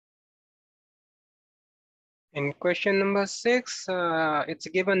In question number 6, it's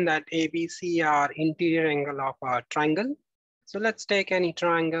given that ABC are interior angle of a triangle. So let's take any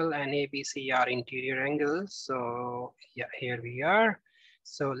triangle and ABC are interior angles. So yeah, here we are.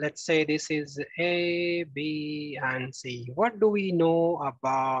 So let's say this is A, B, and C. What do we know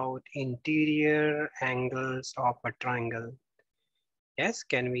about interior angles of a triangle? Yes,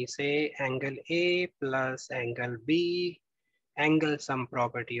 can we say angle A plus angle B, angle sum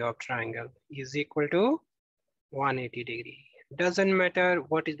property of triangle is equal to 180 degree. Doesn't matter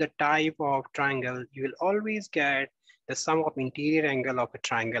what is the type of triangle, you will always get the sum of interior angle of a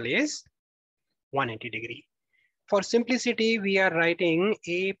triangle is 180 degree. For simplicity, we are writing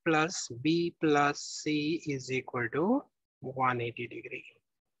A plus B plus C is equal to 180 degree.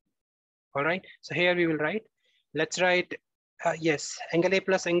 All right, so here we will write, let's write, yes, angle A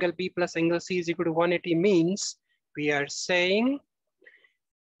plus angle B plus angle C is equal to 180 means we are saying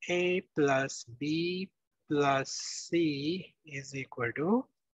A plus B plus C is equal to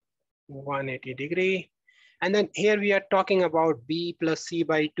 180 degree. And then here we are talking about B plus C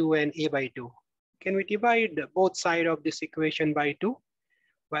by 2 and A by 2. Can we divide both sides of this equation by 2?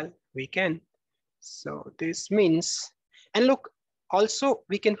 Well, we can. So this means, and look, also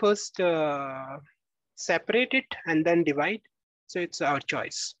we can first separate it and then divide. So it's our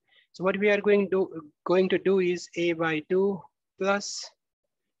choice. So what we are going to do is A by 2 plus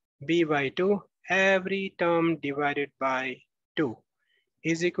B by 2, every term divided by 2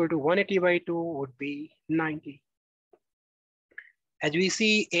 is equal to 180 by 2 would be 90. As we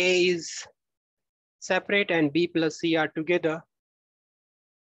see, A is separate and B plus C are together.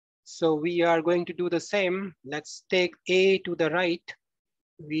 So we are going to do the same. Let's take A to the right.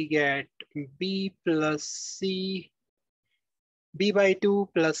 We get B plus C, B by 2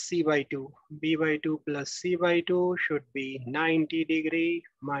 plus C by 2. B by 2 plus C by 2 should be 90 degree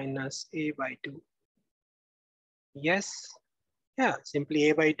minus A by 2. Yes, yeah, simply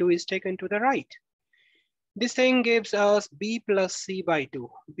A by 2 is taken to the right. This thing gives us B plus C by 2,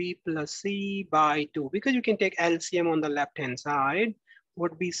 B plus C by 2, because you can take LCM on the left-hand side,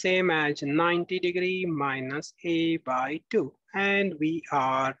 would be same as 90 degree minus A by 2, and we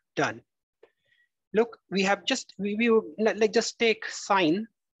are done. Look, we have just, let's just take sine.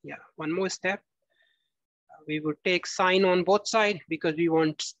 Yeah, one more step. We would take sine on both sides because we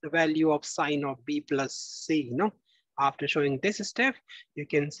want the value of sine of B plus C, you know. After showing this step, you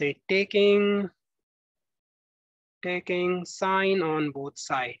can say taking sine on both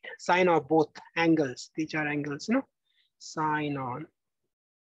sides, sine of both angles. These are angles, no? Sine on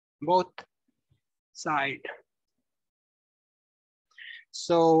both sides.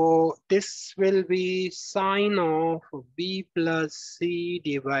 So this will be sine of B plus C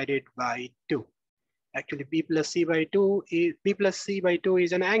divided by 2. Actually, B plus C by 2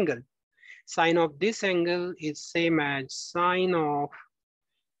 is an angle. Sine of this angle is same as sine of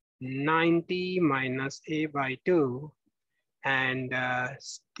 90 minus A by 2. And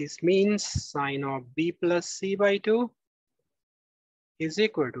this means sine of B plus C by 2 is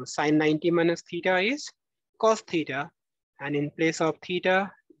equal to sine 90 minus theta is cos theta. And in place of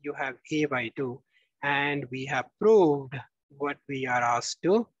theta, you have A by 2. And we have proved what we are asked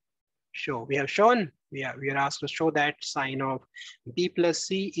to show. We have shown, we are asked to show that sine of B plus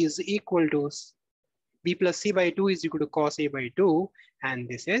C is equal to, B plus C by 2 is equal to cos A by 2. And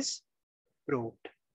this is proved.